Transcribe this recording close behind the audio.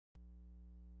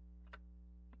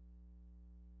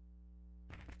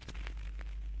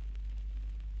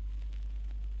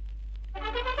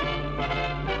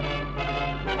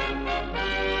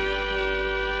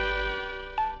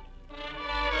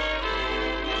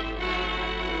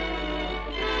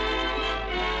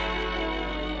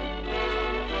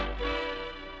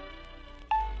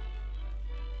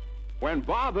When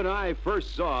Bob and I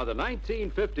first saw the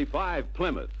 1955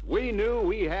 Plymouth, we knew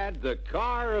we had the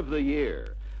car of the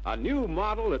year, a new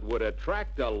model that would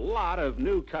attract a lot of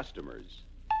new customers.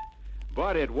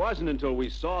 But it wasn't until we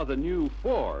saw the new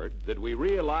Ford that we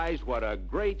realized what a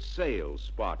great sales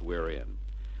spot we're in.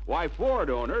 Why, Ford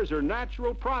owners are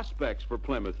natural prospects for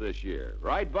Plymouth this year.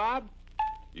 Right, Bob?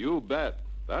 You bet.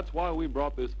 That's why we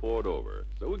brought this Ford over,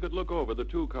 so we could look over the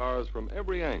two cars from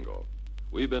every angle.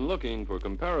 We've been looking for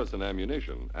comparison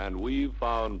ammunition, and we've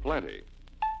found plenty.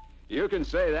 You can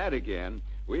say that again.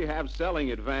 We have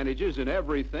selling advantages in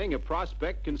everything a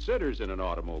prospect considers in an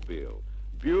automobile.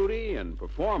 Beauty and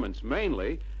performance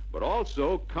mainly, but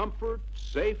also comfort,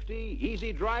 safety,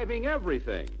 easy driving,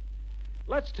 everything.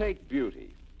 Let's take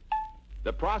beauty.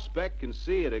 The prospect can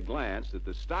see at a glance that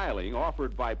the styling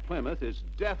offered by Plymouth is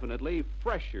definitely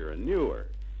fresher and newer.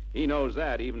 He knows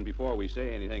that even before we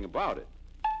say anything about it.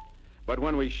 But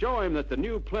when we show him that the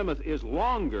new Plymouth is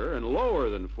longer and lower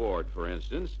than Ford, for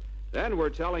instance, then we're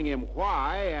telling him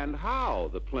why and how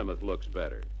the Plymouth looks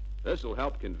better. This will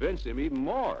help convince him even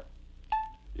more.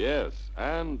 Yes,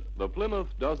 and the Plymouth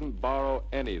doesn't borrow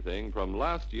anything from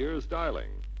last year's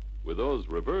styling. With those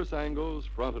reverse angles,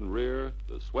 front and rear,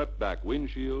 the swept-back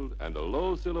windshield, and a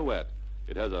low silhouette,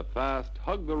 it has a fast,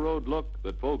 hug-the-road look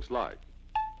that folks like.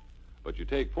 But you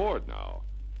take Ford now.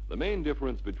 The main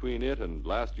difference between it and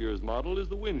last year's model is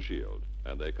the windshield,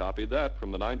 and they copied that from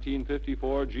the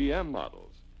 1954 GM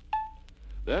models.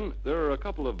 Then there are a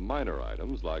couple of minor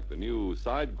items like the new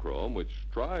side chrome, which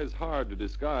tries hard to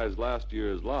disguise last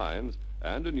year's lines,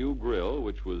 and a new grille,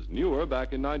 which was newer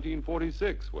back in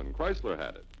 1946 when Chrysler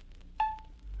had it.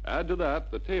 Add to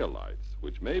that the taillights,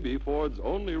 which may be Ford's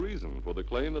only reason for the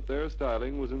claim that their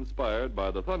styling was inspired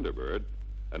by the Thunderbird,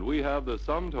 and we have the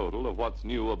sum total of what's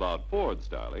new about Ford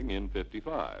styling in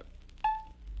 '55.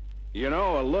 You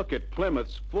know, a look at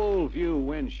Plymouth's full-view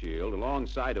windshield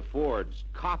alongside of Ford's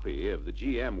copy of the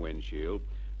GM windshield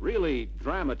really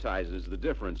dramatizes the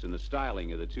difference in the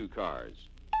styling of the two cars.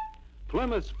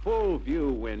 Plymouth's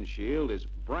full-view windshield is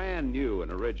brand new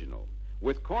and original,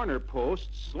 with corner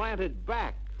posts slanted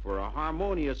back for a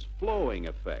harmonious flowing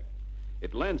effect.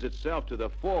 It lends itself to the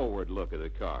forward look of the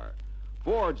car.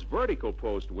 Ford's vertical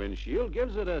post windshield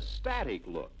gives it a static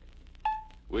look,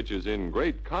 which is in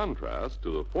great contrast to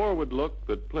the forward look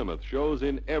that Plymouth shows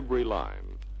in every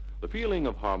line. The feeling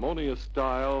of harmonious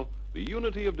style, the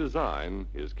unity of design,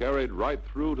 is carried right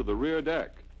through to the rear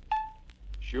deck.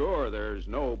 Sure, there's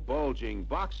no bulging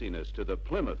boxiness to the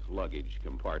Plymouth luggage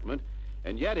compartment,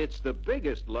 and yet it's the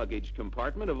biggest luggage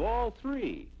compartment of all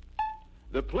three.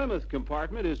 The Plymouth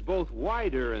compartment is both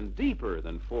wider and deeper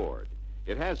than Ford.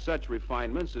 It has such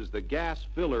refinements as the gas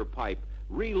filler pipe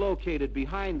relocated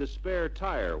behind the spare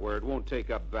tire where it won't take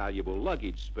up valuable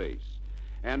luggage space,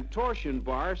 and torsion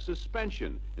bar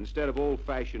suspension instead of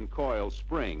old-fashioned coil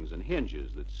springs and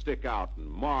hinges that stick out and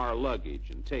mar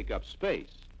luggage and take up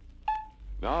space.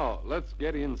 Now, let's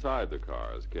get inside the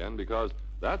cars, Ken, because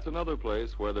that's another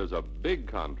place where there's a big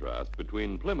contrast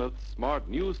between Plymouth's smart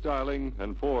new styling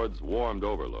and Ford's warmed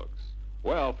over looks.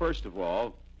 Well, first of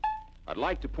all, I'd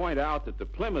like to point out that the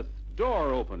Plymouth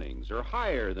door openings are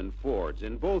higher than Ford's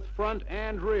in both front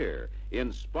and rear,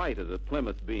 in spite of the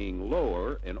Plymouth being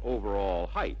lower in overall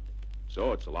height.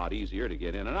 So it's a lot easier to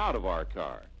get in and out of our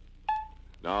car.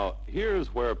 Now,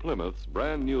 here's where Plymouth's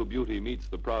brand new beauty meets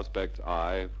the prospect's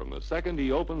eye from the second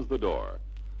he opens the door.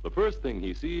 The first thing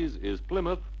he sees is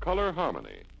Plymouth Color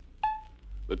Harmony.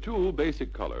 The two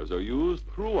basic colors are used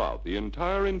throughout the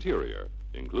entire interior,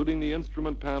 including the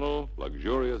instrument panel,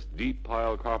 luxurious deep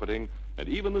pile carpeting, and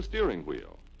even the steering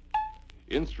wheel.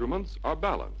 Instruments are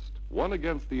balanced, one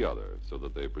against the other, so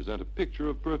that they present a picture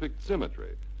of perfect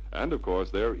symmetry. And, of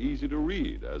course, they're easy to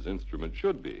read, as instruments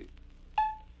should be.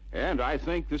 And I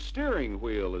think the steering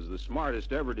wheel is the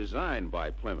smartest ever designed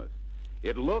by Plymouth.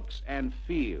 It looks and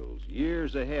feels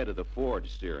years ahead of the Ford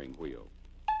steering wheel.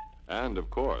 And, of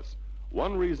course,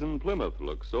 one reason Plymouth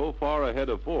looks so far ahead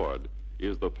of Ford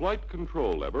is the flight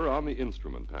control lever on the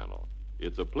instrument panel.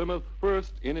 It's a Plymouth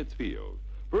first in its field,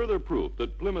 further proof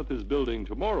that Plymouth is building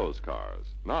tomorrow's cars,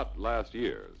 not last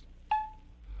year's.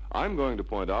 I'm going to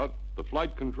point out the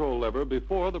flight control lever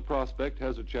before the prospect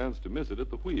has a chance to miss it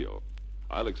at the wheel.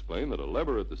 I'll explain that a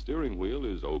lever at the steering wheel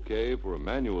is okay for a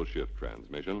manual shift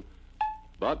transmission,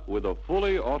 but with a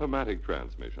fully automatic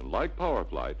transmission, like Power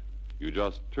Flight, you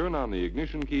just turn on the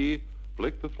ignition key,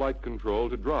 flick the flight control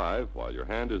to drive while your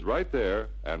hand is right there,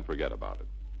 and forget about it.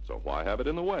 So why have it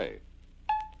in the way?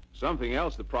 Something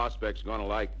else the prospect's going to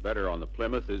like better on the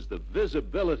Plymouth is the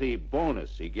visibility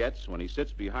bonus he gets when he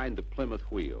sits behind the Plymouth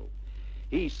wheel.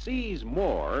 He sees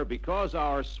more because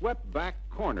our swept-back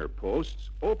corner posts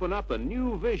open up a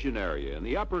new vision area in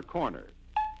the upper corner.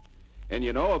 And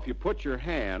you know, if you put your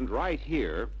hand right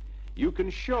here, you can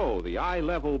show the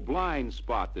eye-level blind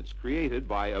spot that's created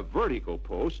by a vertical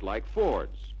post like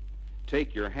Ford's.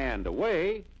 Take your hand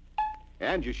away,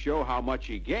 and you show how much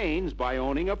he gains by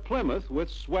owning a Plymouth with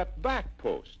swept-back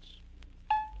posts.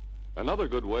 Another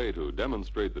good way to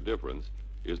demonstrate the difference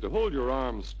is to hold your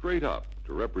arms straight up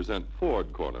to represent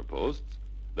Ford corner posts,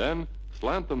 then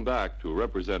slant them back to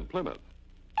represent Plymouth.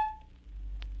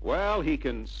 Well, he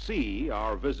can see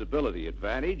our visibility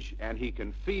advantage, and he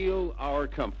can feel our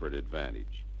comfort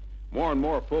advantage. More and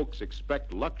more folks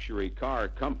expect luxury car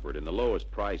comfort in the lowest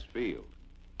price field.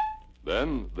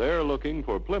 Then they're looking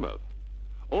for Plymouth.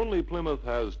 Only Plymouth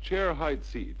has chair-height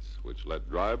seats, which let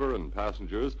driver and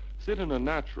passengers sit in a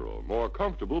natural, more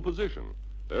comfortable position.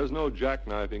 There's no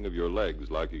jackknifing of your legs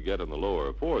like you get in the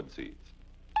lower Ford seats.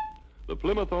 The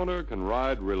Plymouth owner can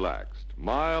ride relaxed,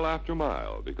 mile after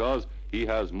mile, because he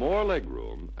has more leg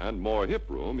room and more hip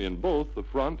room in both the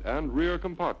front and rear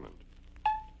compartment.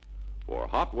 For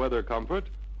hot weather comfort,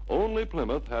 only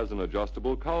Plymouth has an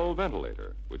adjustable cowl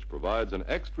ventilator, which provides an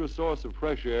extra source of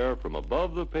fresh air from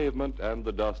above the pavement and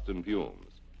the dust and fumes.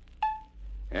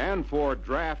 And for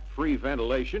draft-free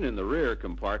ventilation in the rear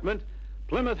compartment,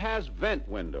 Plymouth has vent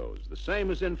windows, the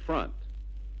same as in front.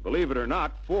 Believe it or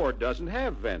not, Ford doesn't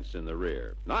have vents in the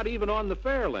rear, not even on the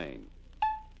Fairlane.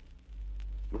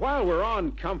 While we're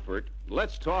on comfort,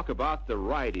 let's talk about the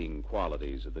riding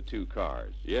qualities of the two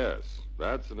cars. Yes,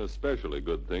 that's an especially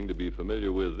good thing to be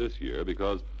familiar with this year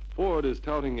because Ford is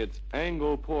touting its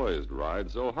angle-poised ride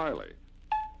so highly.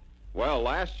 Well,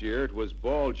 last year it was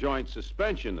ball-joint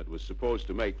suspension that was supposed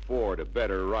to make Ford a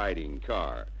better riding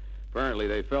car. Apparently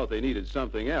they felt they needed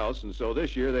something else, and so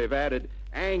this year they've added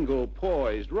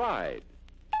angle-poised ride.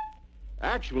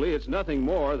 Actually, it's nothing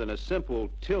more than a simple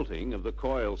tilting of the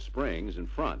coil springs in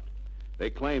front. They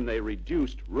claim they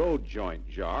reduced road joint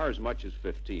jar as much as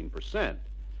 15%.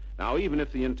 Now, even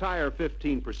if the entire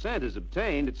 15% is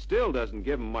obtained, it still doesn't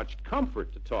give them much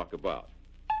comfort to talk about.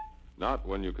 Not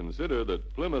when you consider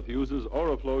that Plymouth uses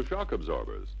Oriflow shock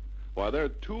absorbers. Why, they're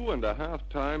 2.5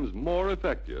 times more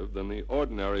effective than the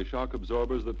ordinary shock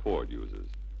absorbers that Ford uses.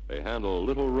 They handle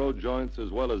little road joints as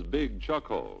well as big chuck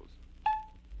holes.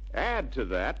 Add to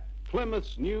that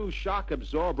Plymouth's new shock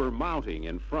absorber mounting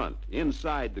in front,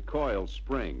 inside the coil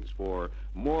springs, for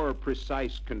more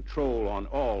precise control on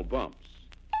all bumps.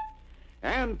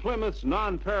 And Plymouth's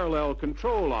non-parallel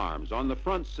control arms on the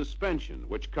front suspension,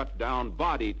 which cut down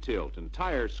body tilt and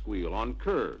tire squeal on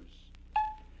curves.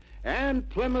 And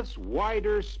Plymouth's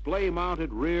wider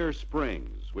splay-mounted rear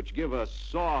springs, which give a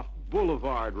soft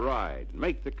boulevard ride and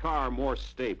make the car more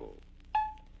stable.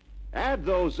 Add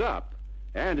those up,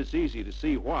 and it's easy to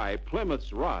see why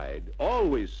Plymouth's ride,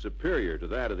 always superior to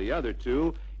that of the other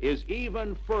two, is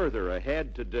even further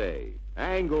ahead today.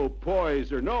 Angle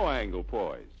poise or no angle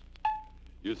poise.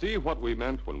 You see what we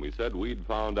meant when we said we'd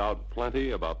found out plenty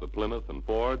about the Plymouth and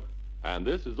Ford? And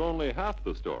this is only half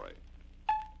the story.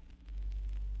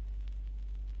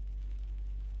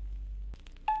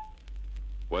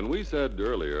 When we said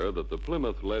earlier that the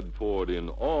Plymouth led Ford in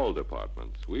all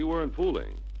departments, we weren't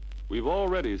fooling. We've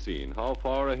already seen how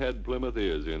far ahead Plymouth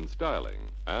is in styling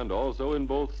and also in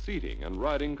both seating and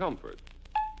riding comfort.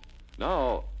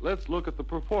 Now, let's look at the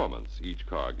performance each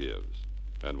car gives.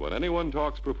 And when anyone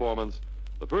talks performance,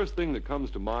 the first thing that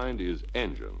comes to mind is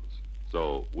engines.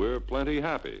 So we're plenty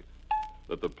happy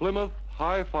that the Plymouth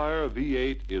Hi-Fire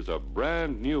V8 is a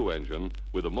brand new engine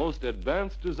with the most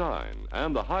advanced design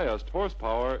and the highest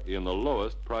horsepower in the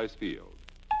lowest price field.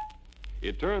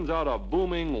 It turns out a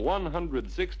booming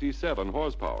 167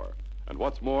 horsepower, and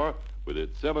what's more, with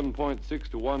its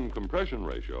 7.6-to-1 compression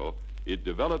ratio, it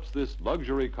develops this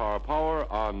luxury car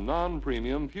power on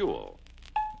non-premium fuel.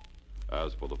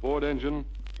 As for the Ford engine,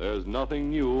 there's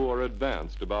nothing new or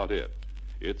advanced about it.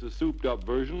 It's a souped-up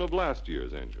version of last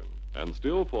year's engine, and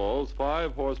still falls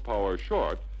 5 horsepower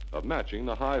short of matching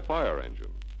the Hi-Fire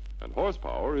engine. And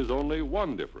horsepower is only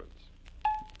one difference.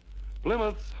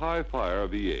 Plymouth's Hi-Fire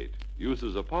V8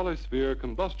 uses a polysphere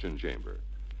combustion chamber.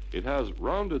 It has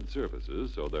rounded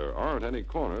surfaces, so there aren't any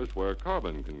corners where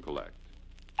carbon can collect.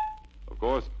 Of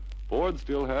course, Ford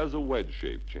still has a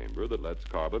wedge-shaped chamber that lets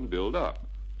carbon build up.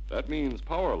 That means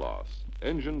power loss,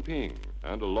 engine ping,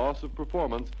 and a loss of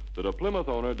performance that a Plymouth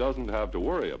owner doesn't have to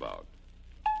worry about.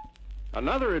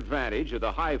 Another advantage of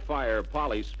the Hi-Fire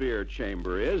polysphere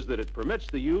chamber is that it permits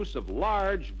the use of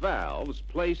large valves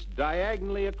placed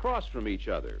diagonally across from each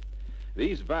other.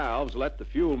 These valves let the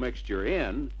fuel mixture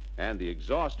in and the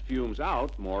exhaust fumes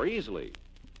out more easily.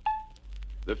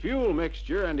 The fuel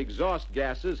mixture and exhaust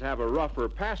gases have a rougher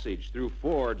passage through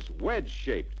Ford's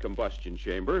wedge-shaped combustion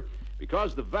chamber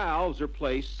because the valves are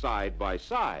placed side by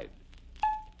side.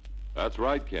 That's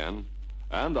right, Ken.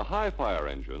 And the high-fire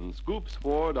engine scoops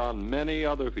Ford on many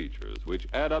other features which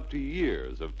add up to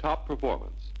years of top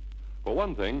performance. For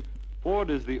one thing,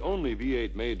 Ford is the only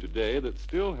V8 made today that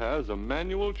still has a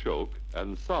manual choke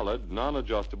and solid,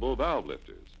 non-adjustable valve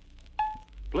lifters.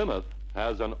 Plymouth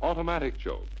has an automatic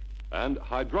choke and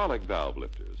hydraulic valve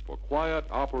lifters for quiet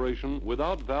operation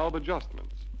without valve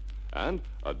adjustments, and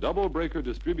a double breaker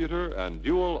distributor and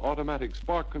dual automatic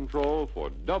spark control for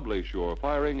doubly sure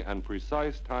firing and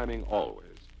precise timing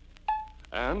always.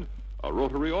 And a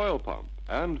rotary oil pump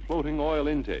and floating oil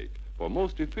intake for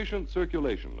most efficient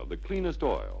circulation of the cleanest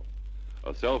oil.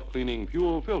 A self-cleaning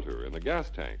fuel filter in the gas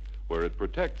tank where it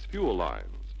protects fuel lines.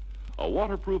 A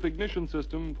waterproof ignition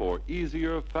system for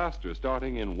easier, faster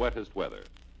starting in wettest weather.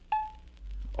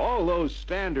 All those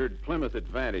standard Plymouth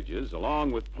advantages,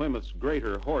 along with Plymouth's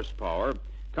greater horsepower,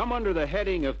 come under the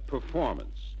heading of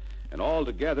performance. And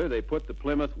altogether, they put the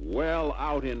Plymouth well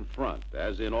out in front,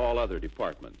 as in all other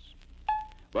departments.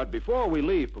 But before we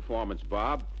leave performance,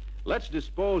 Bob, let's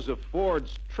dispose of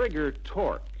Ford's trigger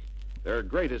torque. Their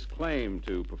greatest claim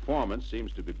to performance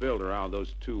seems to be built around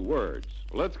those two words.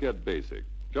 Let's get basic.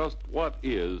 Just what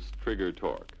is trigger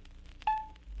torque?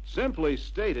 Simply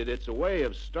stated, it's a way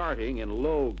of starting in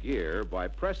low gear by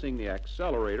pressing the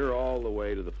accelerator all the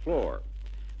way to the floor.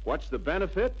 What's the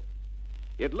benefit?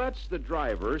 It lets the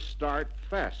driver start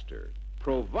faster,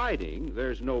 providing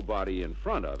there's nobody in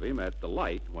front of him at the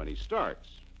light when he starts.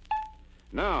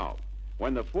 Now,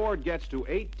 when the Ford gets to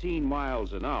 18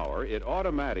 miles an hour, it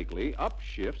automatically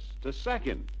upshifts to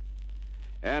second.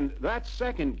 And that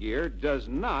second gear does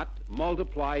not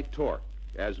multiply torque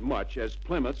as much as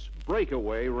Plymouth's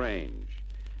breakaway range.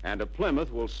 And a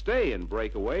Plymouth will stay in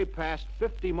breakaway past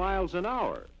 50 miles an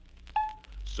hour.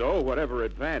 So whatever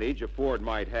advantage a Ford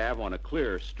might have on a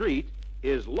clear street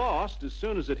is lost as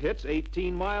soon as it hits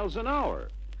 18 miles an hour.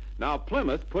 Now,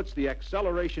 Plymouth puts the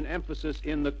acceleration emphasis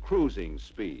in the cruising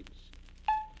speeds.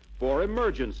 For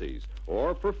emergencies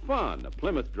or for fun, a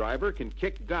Plymouth driver can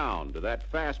kick down to that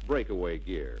fast breakaway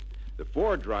gear. The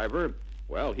Ford driver,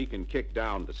 well, he can kick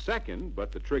down to second,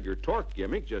 but the trigger torque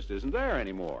gimmick just isn't there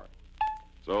anymore.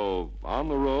 So, on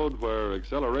the road where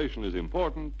acceleration is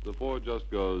important, the Ford just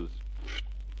goes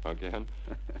again?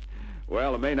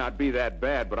 Well, it may not be that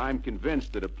bad, but I'm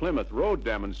convinced that a Plymouth road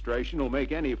demonstration will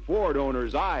make any Ford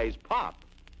owner's eyes pop.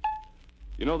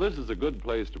 You know, this is a good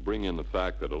place to bring in the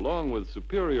fact that along with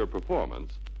superior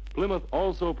performance, Plymouth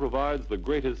also provides the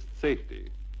greatest safety.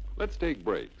 Let's take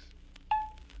brakes.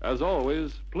 As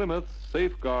always, Plymouth's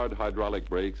Safeguard hydraulic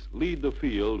brakes lead the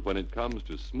field when it comes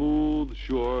to smooth,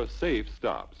 sure, safe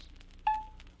stops.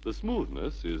 The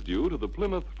smoothness is due to the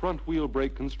Plymouth front wheel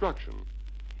brake construction.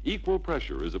 Equal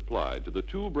pressure is applied to the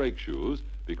two brake shoes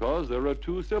because there are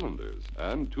two cylinders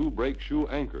and two brake shoe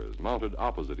anchors mounted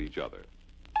opposite each other.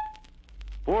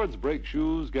 Ford's brake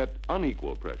shoes get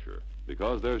unequal pressure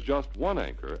because there's just one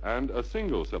anchor and a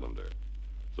single cylinder.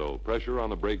 So pressure on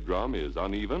the brake drum is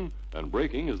uneven and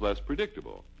braking is less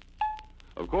predictable.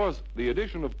 Of course, the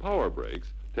addition of power brakes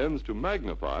tends to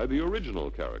magnify the original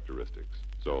characteristics.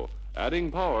 So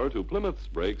adding power to Plymouth's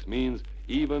brakes means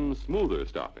even smoother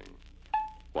stopping.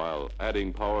 While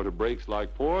adding power to brakes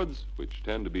like Ford's, which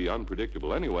tend to be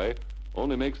unpredictable anyway,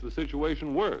 only makes the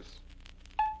situation worse.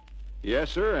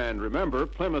 Yes, sir, and remember,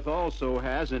 Plymouth also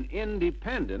has an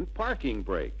independent parking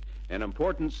brake, an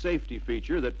important safety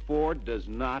feature that Ford does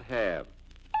not have.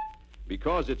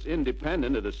 Because it's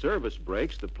independent of the service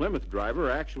brakes, the Plymouth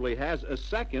driver actually has a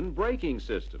second braking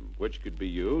system, which could be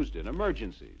used in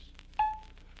emergencies.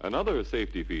 Another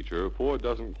safety feature Ford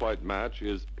doesn't quite match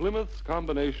is Plymouth's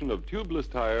combination of tubeless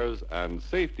tires and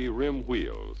safety rim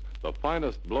wheels, the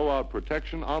finest blowout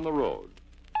protection on the road.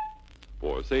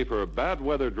 For safer bad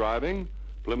weather driving,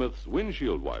 Plymouth's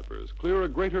windshield wipers clear a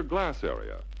greater glass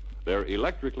area. They're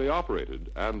electrically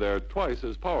operated, and they're twice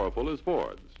as powerful as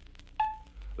Ford's.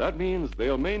 That means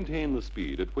they'll maintain the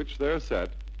speed at which they're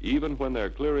set even when they're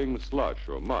clearing slush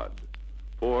or mud.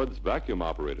 Ford's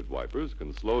vacuum-operated wipers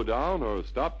can slow down or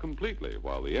stop completely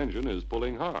while the engine is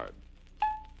pulling hard.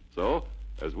 So,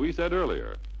 as we said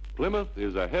earlier, Plymouth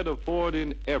is ahead of Ford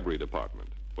in every department,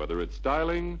 whether it's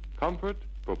styling, comfort,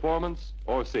 performance,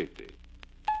 or safety.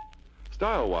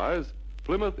 Style-wise,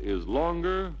 Plymouth is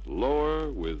longer,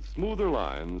 lower, with smoother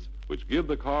lines, which give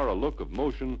the car a look of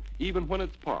motion even when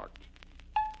it's parked.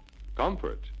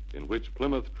 Comfort, in which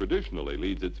Plymouth traditionally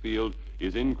leads its field,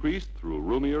 is increased through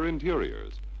roomier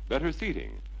interiors, better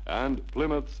seating, and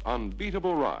Plymouth's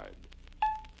unbeatable ride.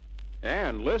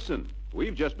 And listen,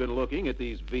 we've just been looking at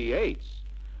these V8s.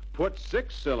 Put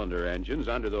six-cylinder engines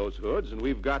under those hoods, and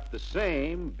we've got the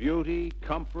same beauty,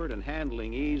 comfort, and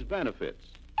handling ease benefits.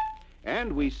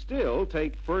 And we still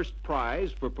take first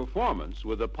prize for performance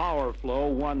with the PowerFlow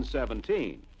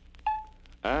 117.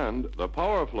 And the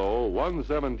PowerFlow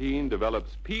 117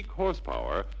 develops peak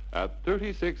horsepower at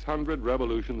 3,600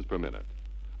 revolutions per minute.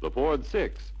 The Ford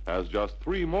 6 has just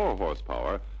 3 more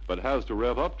horsepower, but has to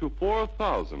rev up to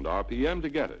 4,000 RPM to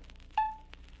get it.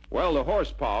 Well, the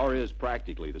horsepower is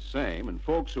practically the same, and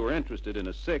folks who are interested in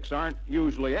a 6 aren't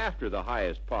usually after the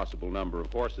highest possible number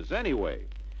of horses anyway.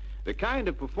 The kind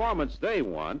of performance they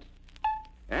want,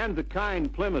 and the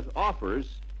kind Plymouth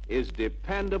offers, is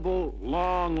dependable,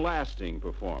 long-lasting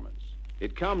performance.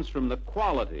 It comes from the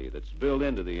quality that's built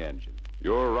into the engine.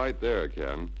 You're right there,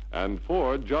 Ken. And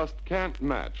Ford just can't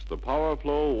match the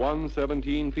PowerFlow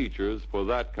 117 features for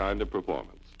that kind of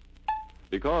performance.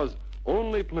 Because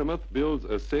only Plymouth builds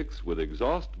a 6 with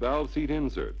exhaust valve seat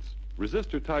inserts,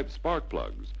 resistor-type spark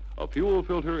plugs, a fuel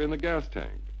filter in the gas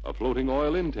tank, a floating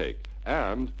oil intake,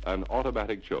 and an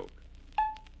automatic choke.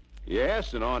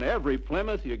 Yes, and on every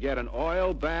Plymouth you get an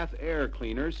oil bath air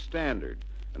cleaner standard.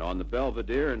 And on the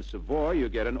Belvedere and Savoy you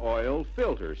get an oil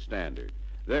filter standard.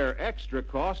 They're extra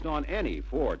cost on any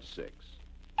Ford 6.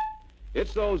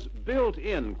 It's those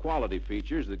built-in quality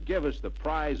features that give us the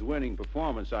prize-winning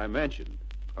performance I mentioned.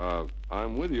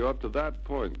 I'm with you up to that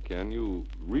point, Ken. You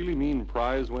really mean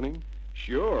prize-winning?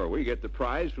 Sure, we get the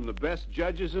prize from the best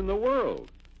judges in the world.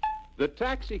 The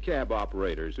taxicab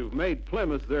operators who've made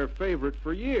Plymouth their favorite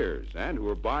for years and who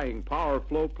are buying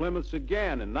PowerFlow Plymouths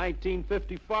again in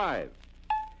 1955.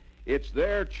 It's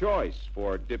their choice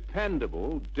for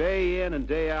dependable, day-in and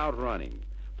day-out running,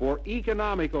 for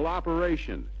economical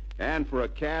operation, and for a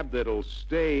cab that'll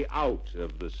stay out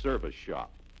of the service shop.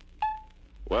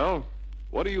 Well,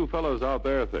 what do you fellows out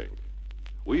there think?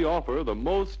 We offer the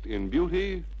most in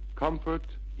beauty, comfort,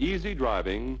 easy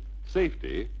driving,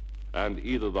 safety, and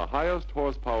either the highest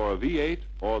horsepower V8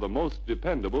 or the most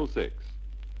dependable 6.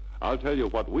 I'll tell you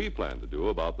what we plan to do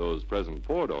about those present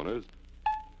Ford owners.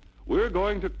 We're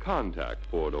going to contact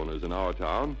Ford owners in our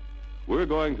town. We're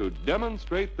going to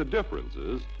demonstrate the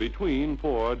differences between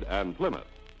Ford and Plymouth.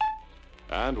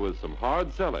 And with some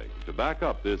hard selling to back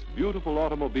up this beautiful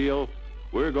automobile,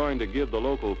 we're going to give the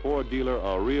local Ford dealer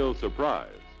a real surprise.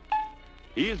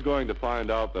 He's going to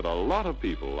find out that a lot of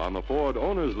people on the Ford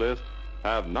owners list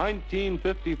have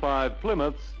 1955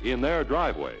 Plymouths in their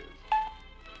driveways.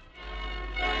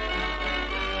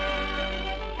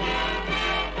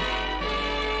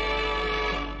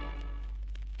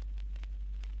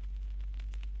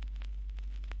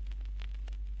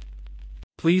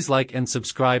 Please like and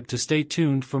subscribe to stay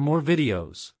tuned for more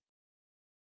videos.